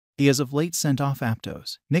He has of late sent off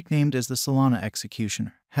Aptos, nicknamed as the Solana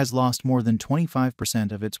executioner, has lost more than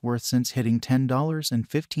 25% of its worth since hitting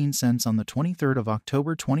 $10.15 on the 23rd of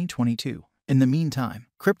October 2022. In the meantime,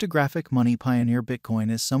 cryptographic money pioneer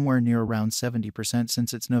Bitcoin is somewhere near around 70%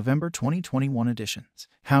 since its November 2021 editions.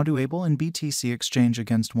 How do ABLE and BTC exchange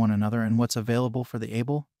against one another and what's available for the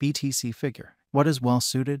ABLE BTC figure? What is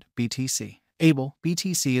well-suited BTC? ABLE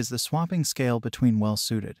BTC is the swapping scale between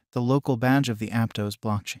well-suited, the local badge of the Aptos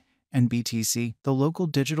blockchain, and BTC, the local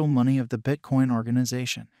digital money of the Bitcoin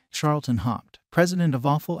organization. Charlton Haupt, president of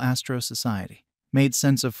Awful Astro Society, made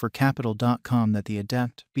sense of for Capital.com that the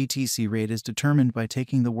adept BTC rate is determined by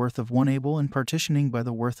taking the worth of one ABLE and partitioning by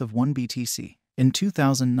the worth of one BTC. In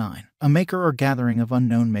 2009, a maker or gathering of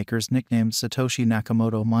unknown makers nicknamed Satoshi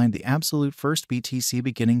Nakamoto mined the absolute first BTC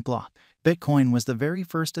beginning block. Bitcoin was the very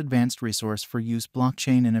first advanced resource for use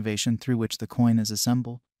blockchain innovation through which the coin is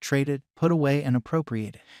assembled, traded, put away, and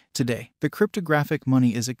appropriated. Today, the cryptographic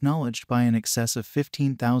money is acknowledged by an excess of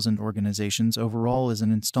 15,000 organizations overall as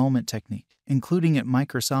an installment technique, including at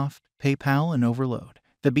Microsoft, PayPal, and Overload.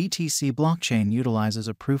 The BTC blockchain utilizes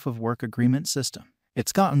a proof-of-work agreement system.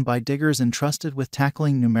 It's gotten by diggers entrusted with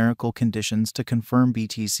tackling numerical conditions to confirm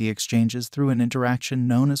BTC exchanges through an interaction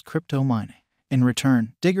known as crypto mining. In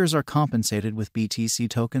return, diggers are compensated with BTC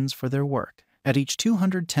tokens for their work. At each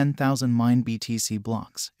 210,000 mined BTC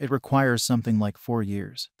blocks, it requires something like 4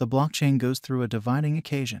 years. The blockchain goes through a dividing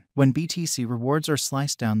occasion when BTC rewards are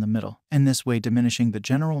sliced down the middle, and this way diminishing the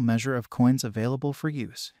general measure of coins available for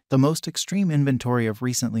use. The most extreme inventory of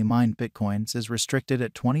recently mined Bitcoins is restricted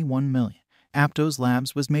at 21 million. Aptos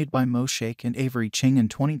Labs was made by Mo Sheikh and Avery Ching in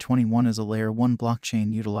 2021 as a Layer 1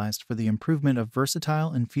 blockchain utilized for the improvement of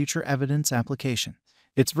versatile and future evidence applications.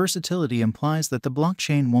 Its versatility implies that the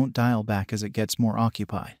blockchain won't dial back as it gets more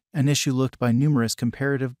occupied, an issue looked by numerous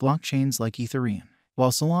comparative blockchains like Ethereum.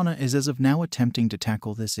 While Solana is as of now attempting to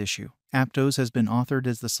tackle this issue, Aptos has been authored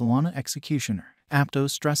as the Solana executioner.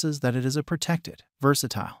 Aptos stresses that it is a protected,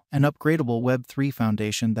 versatile, and upgradable Web3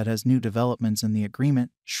 foundation that has new developments in the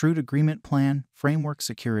agreement, shrewd agreement plan, framework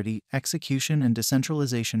security, execution, and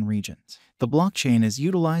decentralization regions. The blockchain is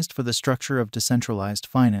utilized for the structure of decentralized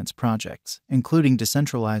finance projects, including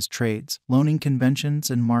decentralized trades, loaning conventions,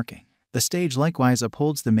 and marking. The stage likewise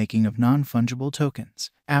upholds the making of non-fungible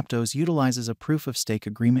tokens. Aptos utilizes a proof-of-stake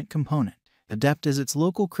agreement component. Adept is its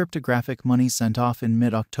local cryptographic money sent off in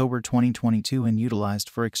mid-October 2022 and utilized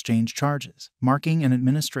for exchange charges, marking, and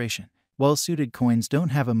administration. Well-suited coins don't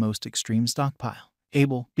have a most extreme stockpile.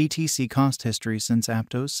 ABLE BTC cost history since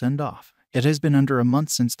Aptos send-off. It has been under a month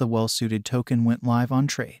since the well-suited token went live on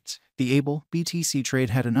trades. The ABLE BTC trade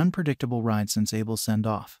had an unpredictable ride since ABLE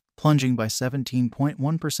send-off, plunging by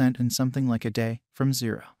 17.1% in something like a day, from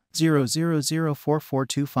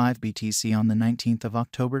 0.0004425 BTC on the 19th of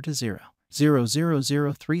October to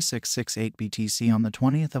 0.0003668 BTC on the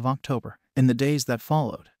 20th of October. In the days that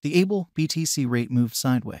followed, the ABLE BTC rate moved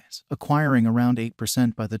sideways, acquiring around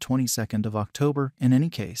 8% by the 22nd of October, in any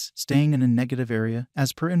case, staying in a negative area,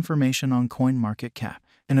 as per information on CoinMarketCap.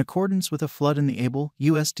 In accordance with a flood in the ABLE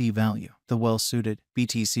USD value, the well-suited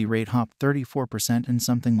BTC rate hopped 34% in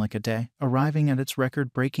something like a day, arriving at its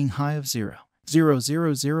record-breaking high of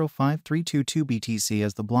 0.0005322 BTC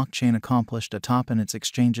as the blockchain accomplished a top in its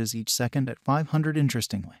exchanges each second at 500.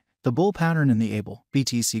 Interestingly, the bull pattern in the ABLE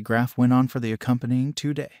BTC graph went on for the accompanying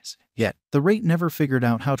 2 days. Yet, the rate never figured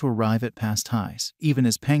out how to arrive at past highs, even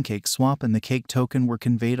as Pancake Swap and the Cake token were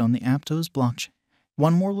conveyed on the Aptos blockchain.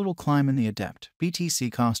 One more little climb in the Adept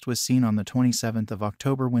BTC cost was seen on the 27th of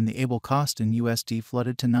October when the ABLE cost in USD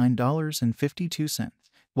flooded to $9.52.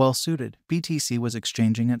 Well-suited, BTC was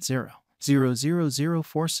exchanging at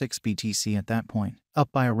 0.00046 BTC at that point,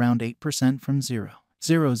 up by around 8% from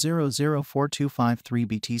 0.0004253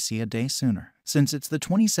 BTC a day sooner. Since it's the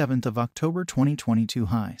 27th of October 2022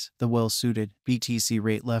 highs, the well-suited BTC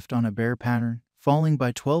rate left on a bear pattern, falling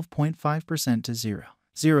by 12.5% to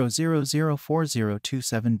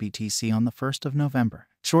 0.0004027 BTC on the 1st of November.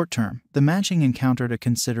 Short-term, the matching encountered a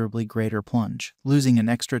considerably greater plunge, losing an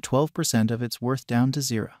extra 12% of its worth down to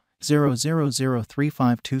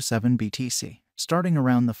 0.0003527 BTC. Starting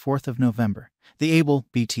around the 4th of November, the ABLE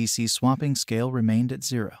BTC swapping scale remained at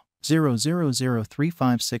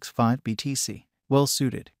 0.0003565 BTC.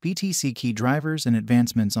 Well-suited BTC key drivers and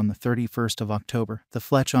advancements on the 31st of October, the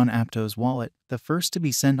Fletch on Aptos wallet, the first to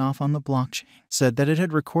be sent off on the blockchain, said that it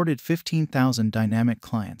had recorded 15,000 dynamic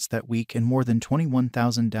clients that week and more than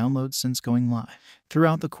 21,000 downloads since going live.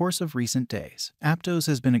 Throughout the course of recent days, Aptos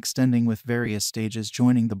has been extending with various stages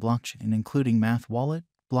joining the blockchain, including Math Wallet,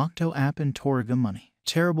 Blockto app, and Toriga Money.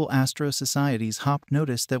 Terrible Astro Society's Hop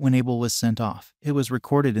noticed that when Able was sent off, it was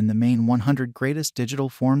recorded in the main 100 greatest digital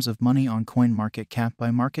forms of money on CoinMarketCap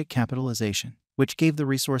by market capitalization, which gave the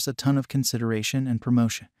resource a ton of consideration and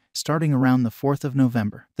promotion. Starting around the 4th of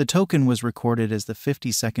November, the token was recorded as the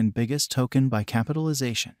 52nd biggest token by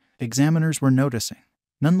capitalization. Examiners were noticing,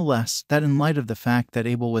 nonetheless, that in light of the fact that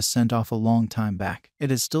Able was sent off a long time back,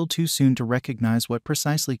 it is still too soon to recognize what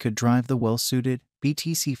precisely could drive the well-suited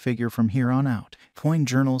BTC figure from here on out.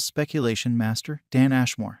 CoinJournal's speculation master, Dan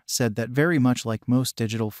Ashmore, said that very much like most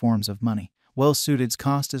digital forms of money, well-suited's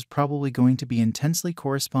cost is probably going to be intensely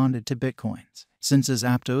corresponded to Bitcoin's, since as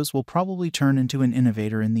Aptos will probably turn into an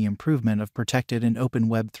innovator in the improvement of protected and open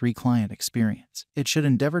Web3 client experience. It should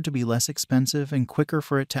endeavor to be less expensive and quicker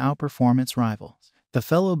for it to outperform its rivals. The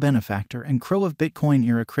fellow benefactor and crow of Bitcoin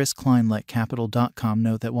era Chris Klein let Capital.com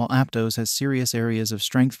know that while Aptos has serious areas of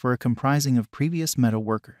strength for a comprising of previous meta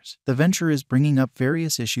workers, the venture is bringing up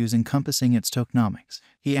various issues encompassing its tokenomics.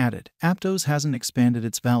 He added, Aptos hasn't expanded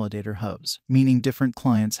its validator hubs, meaning different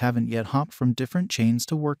clients haven't yet hopped from different chains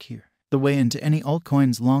to work here. The way into any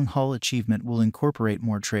altcoin's long-haul achievement will incorporate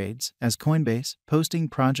more trades, as Coinbase, posting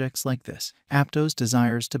projects like this. Aptos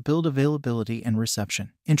desires to build availability and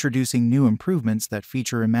reception, introducing new improvements that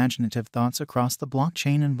feature imaginative thoughts across the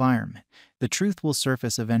blockchain environment. The truth will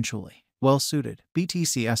surface eventually. Well-suited,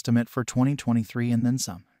 BTC estimate for 2023 and then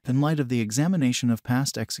some. In light of the examination of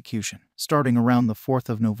past execution, starting around the 4th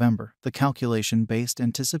of November, the calculation-based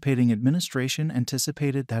anticipating administration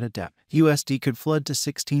anticipated that ADEP USD could flood to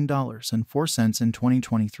 $16.04 in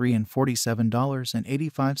 2023 and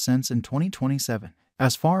 $47.85 in 2027.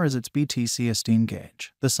 As far as its BTC esteem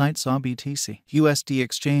gauge, the site saw BTC USD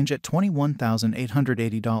exchange at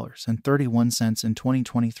 $21,880.31 in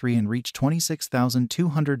 2023 and reach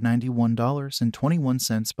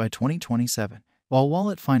 $26,291.21 by 2027. While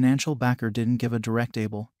Wallet Financial Backer didn't give a direct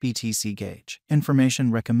Able BTC gauge,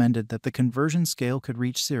 information recommended that the conversion scale could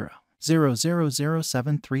reach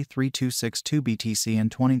 0.000733262 BTC in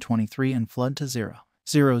 2023 and flood to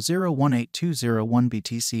 0.0018201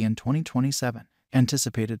 BTC in 2027.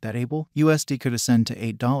 Anticipated that Able USD could ascend to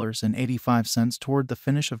 $8.85 toward the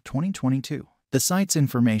finish of 2022. The site's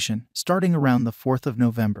information, starting around the 4th of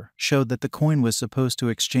November, showed that the coin was supposed to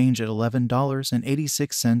exchange at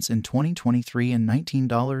 $11.86 in 2023 and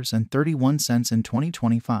 $19.31 in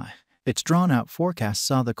 2025. Its drawn-out forecast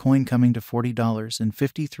saw the coin coming to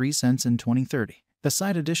 $40.53 in 2030. The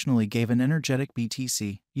site additionally gave an energetic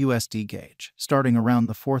BTC USD gauge, starting around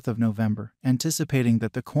the 4th of November, anticipating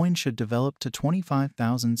that the coin should develop to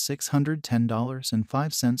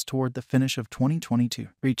 $25,610.05 toward the finish of 2022,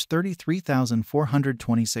 reach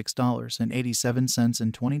 $33,426.87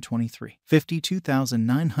 in 2023,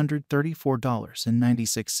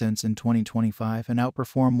 $52,934.96 in 2025, and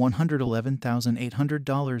outperform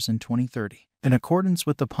 $111,800 in 2030. In accordance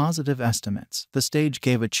with the positive estimates, the stage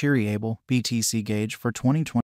gave a cheery Able BTC gauge for 2020.